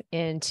dive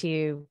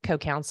into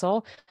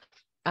CoCounsel.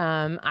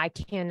 I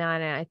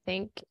cannot, and I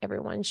think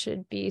everyone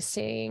should be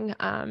seeing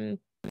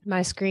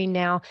my screen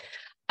now.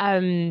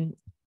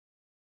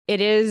 It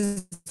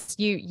is,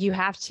 you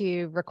have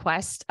to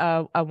request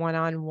a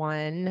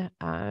one-on-one,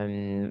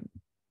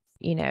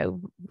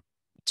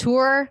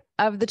 tour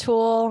of the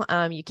tool.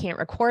 You can't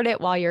record it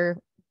while you're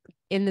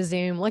in the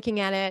Zoom looking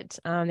at it.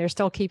 They're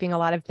still keeping a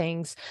lot of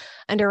things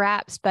under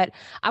wraps, but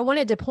I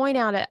wanted to point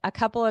out a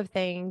couple of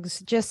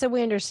things just so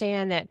we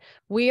understand that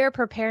we are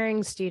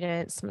preparing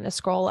students. I'm going to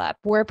scroll up.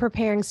 We're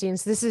preparing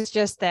students. This is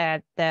just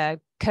the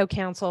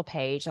co-counsel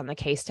page on the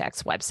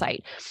Casetext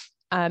website.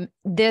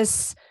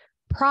 This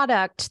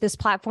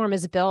platform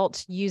is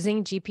built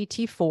using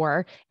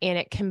GPT-4, and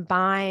it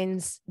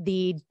combines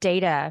the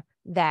data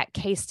that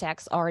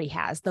Casetext already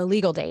has, the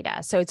legal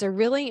data. So it's a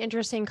really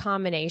interesting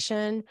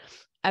combination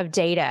of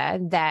data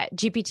that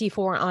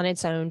GPT-4 on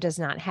its own does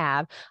not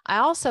have. I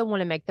also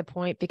want to make the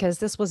point, because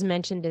this was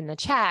mentioned in the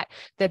chat,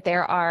 that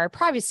there are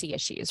privacy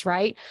issues,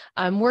 right?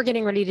 We're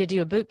getting ready to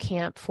do a boot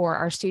camp for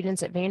our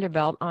students at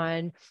Vanderbilt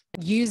on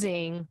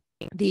using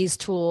these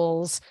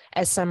tools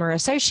as summer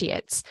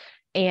associates.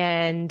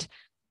 And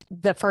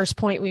the first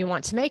point we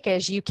want to make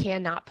is you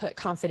cannot put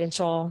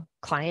confidential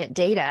client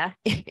data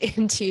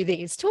into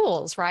these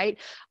tools, right?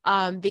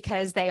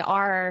 Because they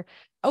are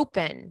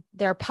open,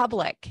 they're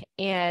public.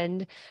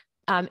 And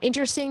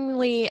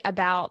interestingly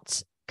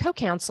about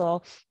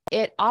co-counsel,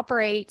 it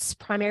operates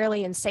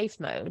primarily in safe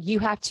mode. You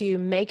have to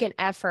make an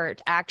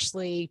effort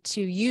actually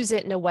to use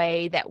it in a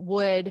way that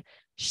would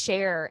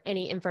share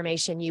any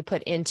information you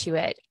put into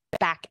it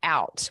back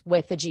out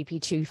with the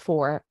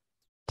GPT-4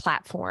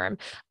 platform.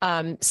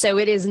 So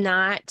it is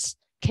not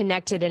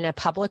connected in a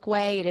public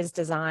way. It is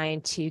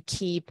designed to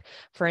keep,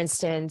 for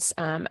instance,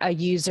 a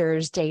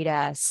user's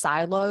data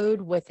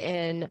siloed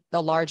within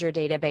the larger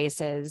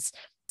databases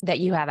that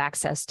you have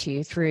access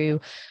to through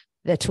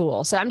the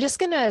tool. So I'm just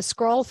going to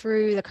scroll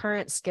through the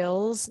current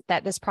skills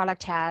that this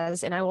product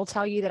has, and I will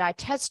tell you that I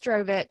test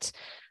drove it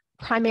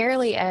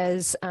primarily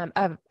as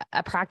a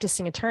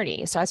practicing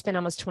attorney. So I spent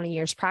almost 20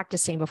 years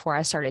practicing before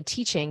I started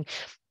teaching.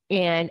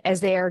 And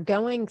as they are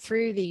going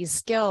through these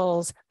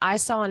skills, I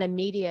saw an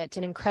immediate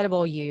and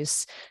incredible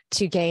use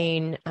to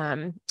gain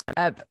a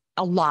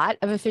lot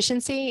of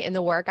efficiency in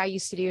the work I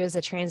used to do as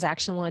a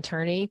transactional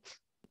attorney.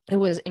 It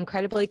was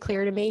incredibly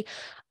clear to me.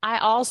 I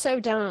also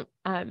don't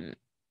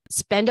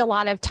spend a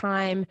lot of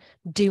time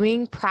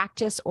doing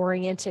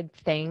practice-oriented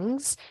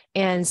things.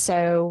 And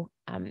so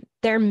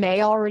there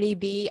may already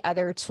be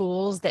other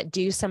tools that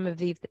do some of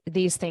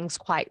these things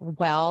quite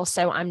well.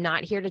 So I'm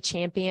not here to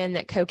champion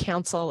that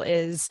co-counsel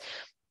is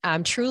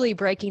truly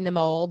breaking the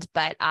mold,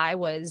 but I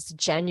was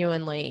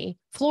genuinely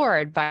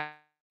floored by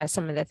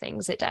some of the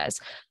things it does.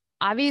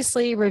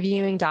 Obviously,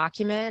 reviewing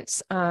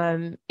documents,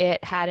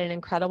 it had an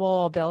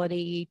incredible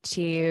ability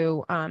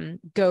to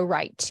go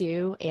right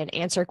to and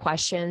answer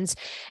questions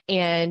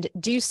and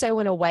do so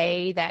in a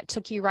way that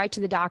took you right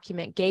to the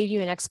document, gave you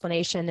an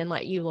explanation, and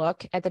let you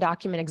look at the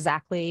document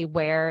exactly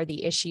where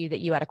the issue that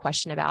you had a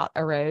question about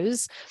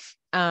arose.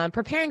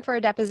 Preparing for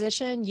a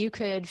deposition, you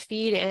could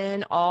feed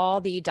in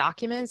all the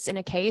documents in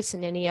a case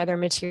and any other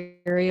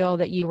material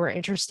that you were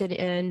interested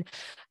in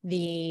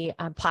the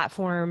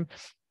platform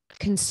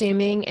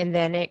consuming, and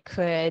then it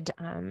could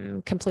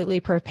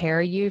completely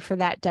prepare you for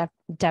that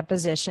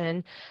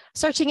deposition.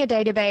 Searching a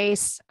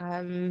database,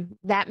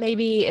 that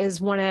maybe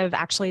is one of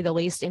actually the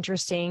least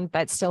interesting,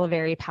 but still a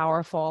very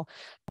powerful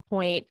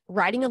point.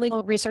 Writing a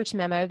legal research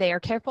memo, they are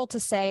careful to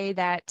say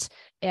that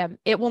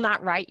it will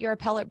not write your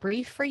appellate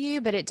brief for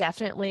you, but it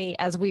definitely,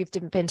 as we've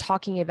been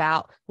talking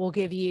about, will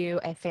give you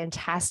a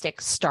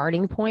fantastic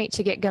starting point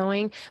to get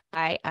going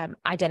by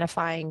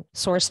identifying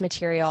source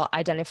material,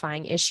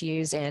 identifying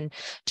issues, and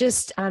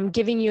just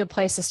giving you a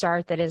place to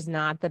start that is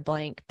not the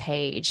blank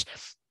page.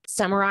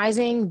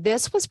 Summarizing,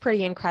 this was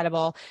pretty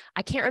incredible.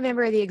 I can't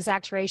remember the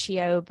exact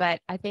ratio, but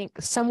I think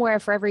somewhere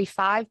for every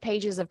 5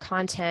 pages of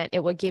content,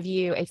 it would give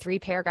you a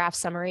 3-paragraph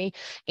summary,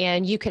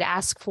 and you could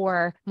ask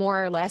for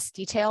more or less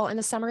detail in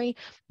the summary.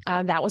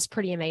 That was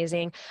pretty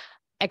amazing.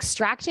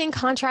 Extracting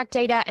contract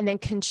data and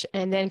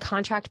then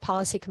contract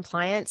policy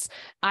compliance.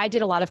 I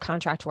did a lot of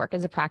contract work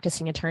as a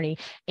practicing attorney,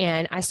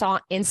 and I saw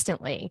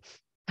instantly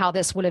how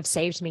this would have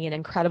saved me an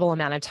incredible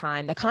amount of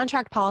time. The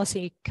contract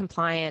policy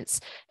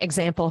compliance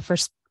example for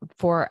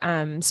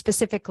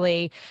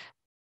specifically,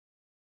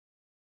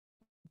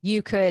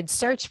 you could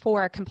search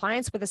for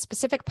compliance with a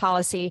specific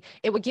policy.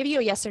 It would give you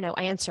a yes or no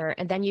answer,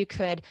 and then you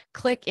could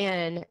click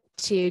in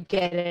to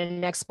get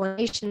an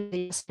explanation of the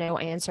yes or no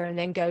answer, and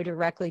then go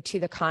directly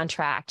to the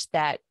contract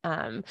that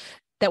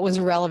was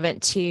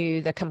relevant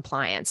to the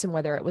compliance and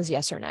whether it was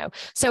yes or no.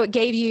 So it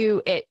gave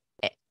you it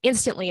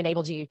instantly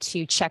enabled you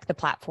to check the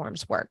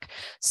platform's work.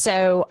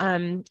 So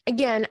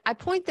again, I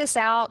point this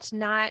out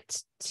not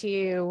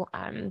to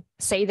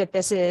say that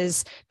this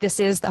is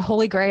the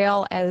holy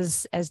grail,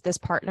 as this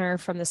partner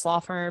from this law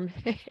firm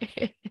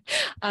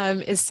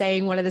is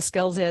saying one of the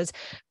skills is,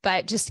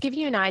 but just to give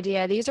you an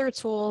idea, these are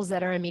tools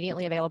that are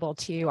immediately available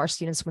to our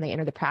students when they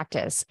enter the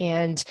practice.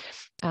 And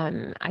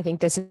I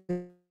think this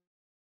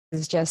is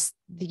just,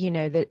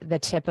 the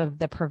tip of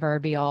the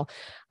proverbial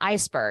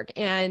iceberg.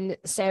 And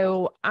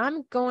so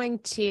I'm going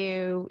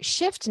to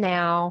shift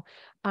now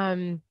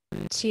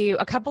to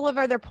a couple of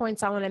other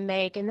points I want to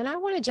make. And then I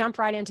want to jump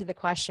right into the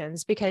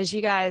questions, because you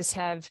guys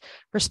have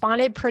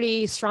responded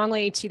pretty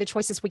strongly to the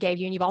choices we gave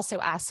you. And you've also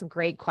asked some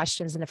great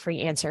questions in the free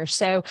answer.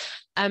 So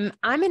I'm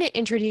going to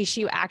introduce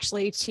you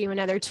actually to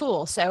another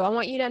tool. So I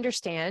want you to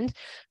understand,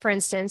 for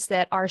instance,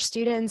 that our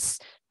students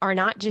are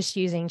not just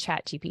using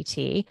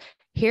ChatGPT.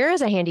 Here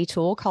is a handy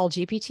tool called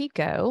GPT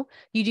Go.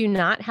 You do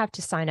not have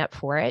to sign up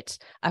for it.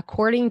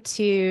 According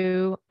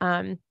to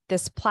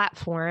this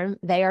platform,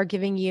 they are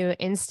giving you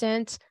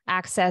instant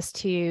access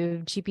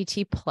to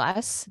GPT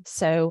Plus.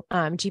 So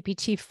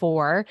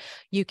GPT-4,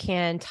 you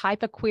can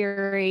type a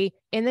query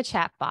in the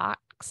chat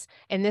box.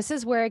 And this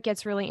is where it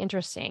gets really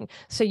interesting.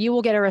 So you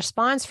will get a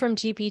response from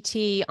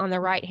GPT on the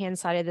right-hand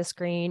side of the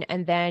screen,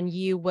 and then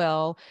you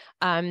will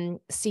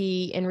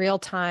see in real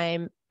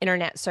time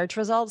internet search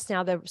results.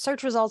 Now, the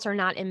search results are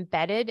not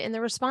embedded in the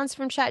response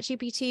from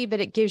ChatGPT,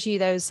 but it gives you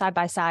those side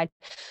by side.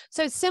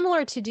 So it's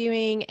similar to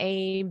doing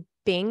a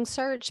Bing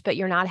search, but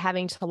you're not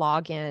having to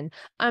log in.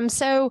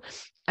 So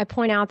I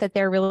point out that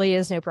there really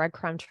is no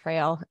breadcrumb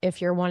trail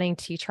if you're wanting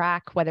to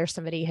track whether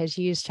somebody has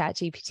used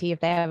ChatGPT.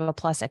 If they have a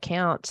Plus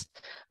account,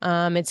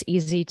 it's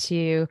easy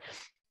to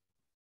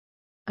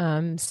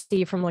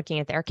see from looking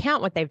at their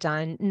account what they've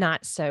done,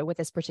 not so with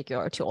this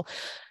particular tool.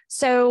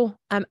 So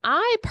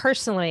I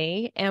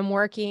personally am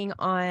working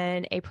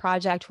on a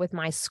project with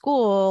my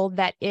school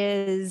that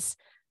is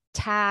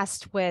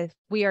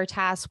we are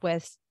tasked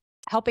with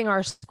helping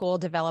our school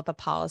develop a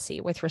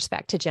policy with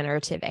respect to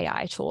generative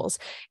AI tools.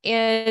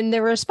 And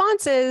the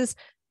responses,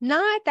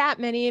 not that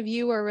many of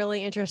you are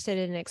really interested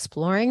in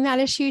exploring that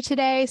issue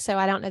today. So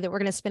I don't know that we're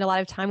going to spend a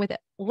lot of time with it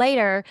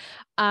later.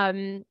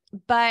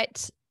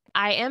 But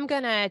I am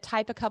going to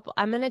type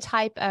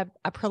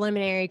a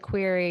preliminary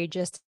query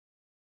just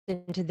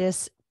into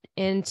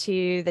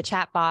the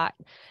chat bot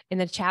in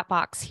the chat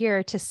box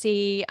here to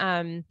see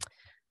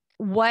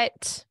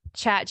what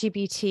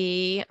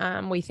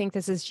ChatGPT, we think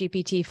this is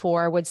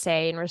GPT-4, would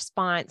say in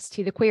response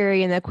to the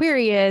query. And the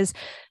query is,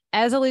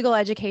 as a legal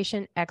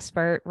education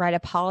expert, write a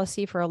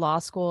policy for a law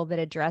school that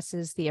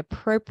addresses the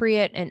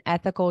appropriate and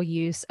ethical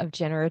use of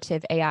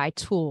generative AI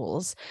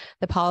tools.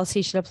 The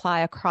policy should apply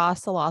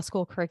across the law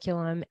school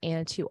curriculum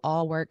and to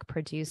all work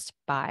produced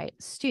by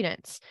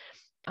students.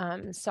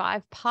 So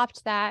I've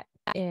popped that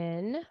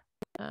in.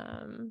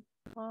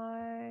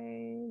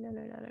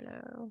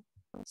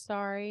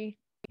 Sorry.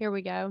 Here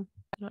we go.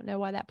 I don't know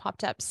why that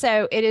popped up.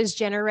 So it is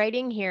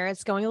generating here.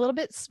 It's going a little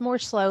bit more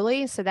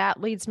slowly. So that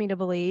leads me to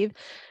believe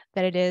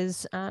that it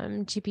is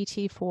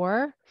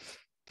GPT-4.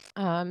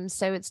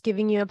 So it's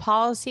giving you a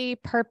policy,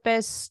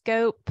 purpose,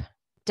 scope,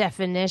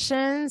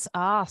 definitions.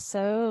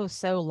 So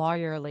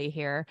lawyerly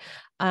here.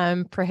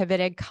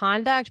 Prohibited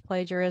conduct,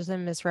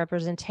 plagiarism,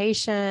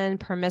 misrepresentation,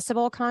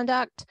 permissible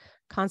conduct,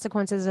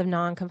 consequences of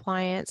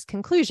non-compliance,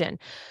 conclusion.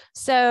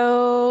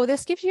 So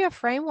this gives you a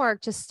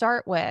framework to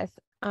start with.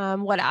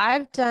 What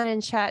I've done in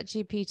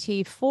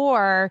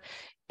ChatGPT-4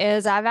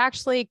 is I've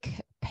actually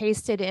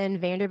pasted in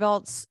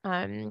Vanderbilt's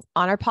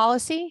honor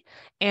policy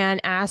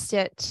and asked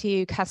it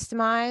to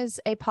customize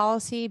a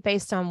policy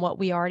based on what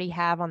we already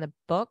have on the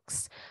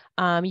books.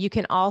 You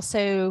can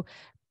also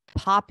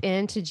pop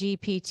into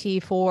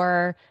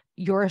GPT-4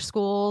 your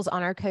school's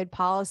honor code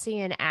policy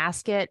and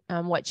ask it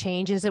what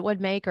changes it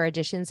would make or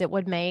additions it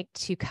would make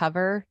to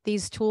cover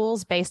these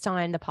tools based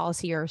on the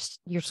policy your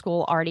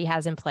school already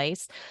has in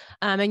place.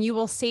 And you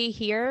will see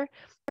here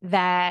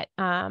that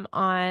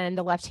on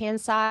the left-hand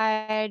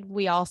side,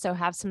 we also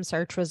have some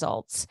search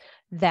results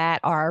that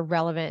are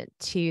relevant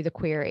to the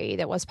query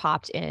that was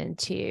popped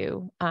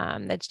into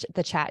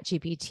the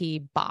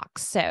ChatGPT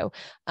box. So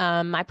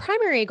my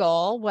primary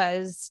goal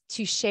was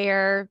to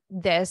share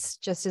this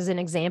just as an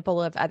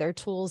example of other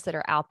tools that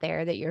are out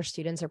there that your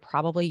students are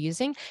probably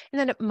using, and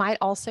that it might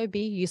also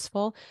be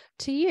useful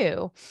to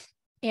you.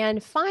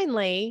 And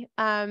finally,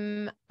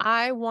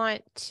 I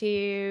want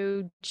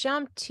to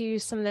jump to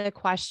some of the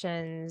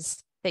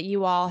questions that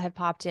you all have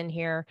popped in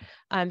here,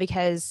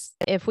 because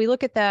if we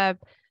look at the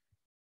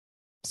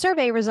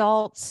survey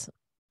results,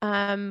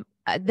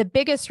 the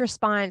biggest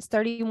response,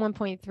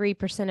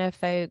 31.3% of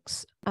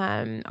folks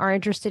are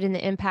interested in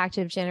the impact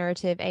of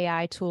generative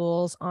AI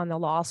tools on the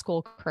law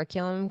school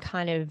curriculum,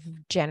 kind of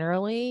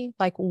generally,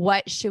 like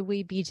what should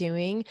we be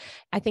doing?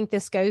 I think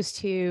this goes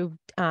to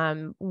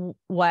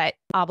what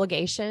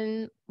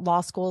obligation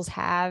law schools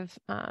have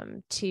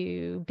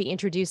to be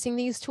introducing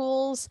these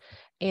tools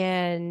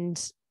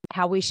and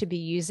how we should be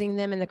using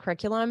them in the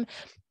curriculum.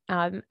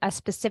 A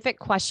specific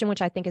question,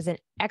 which I think is an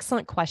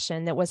excellent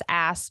question that was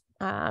asked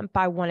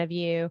by one of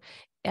you,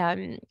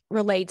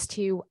 relates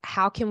to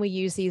how can we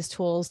use these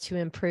tools to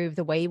improve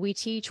the way we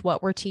teach,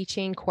 what we're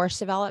teaching, course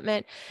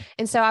development.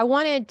 And so I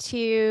wanted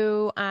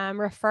to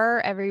refer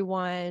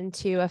everyone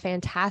to a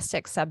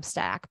fantastic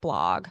Substack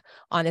blog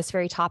on this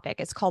very topic.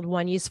 It's called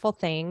One Useful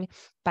Thing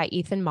by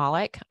Ethan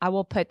Mollick. I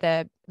will put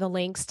the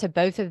links to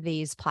both of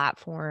these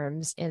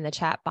platforms in the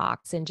chat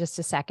box in just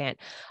a second.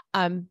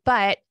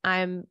 But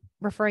I'm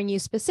referring you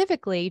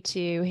specifically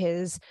to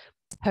his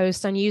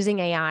post on using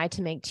AI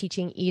to make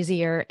teaching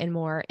easier and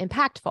more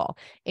impactful.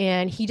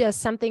 And he does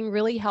something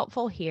really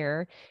helpful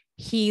here.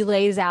 He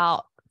lays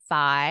out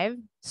 5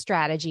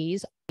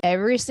 strategies,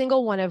 every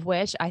single one of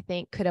which I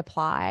think could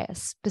apply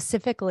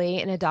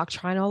specifically in a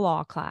doctrinal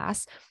law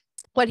class.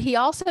 What he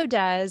also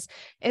does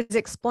is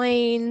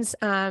explains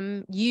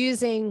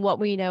using what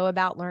we know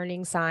about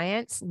learning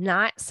science,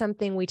 not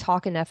something we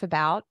talk enough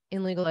about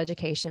in legal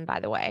education, by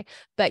the way,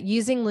 but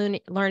using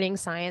learning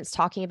science,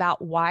 talking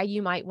about why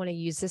you might want to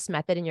use this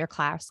method in your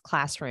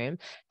classroom,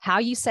 how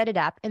you set it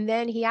up. And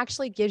then he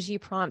actually gives you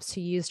prompts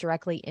to use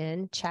directly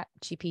in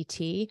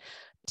ChatGPT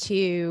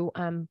to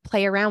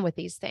play around with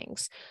these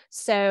things.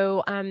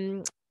 So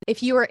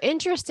if you are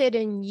interested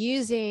in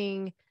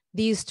using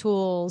these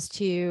tools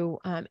to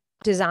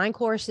design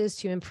courses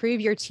to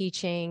improve your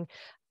teaching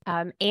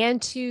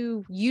and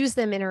to use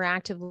them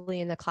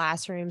interactively in the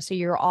classroom, so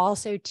you're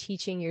also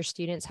teaching your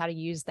students how to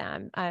use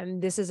them.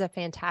 This is a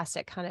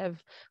fantastic kind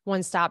of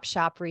one-stop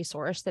shop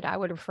resource that I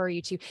would refer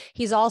you to.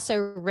 He's also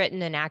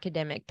written an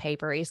academic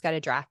paper. He's got a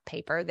draft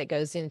paper that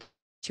goes into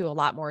a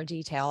lot more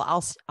detail.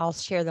 I'll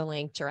share the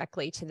link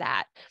directly to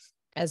that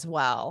as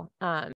well.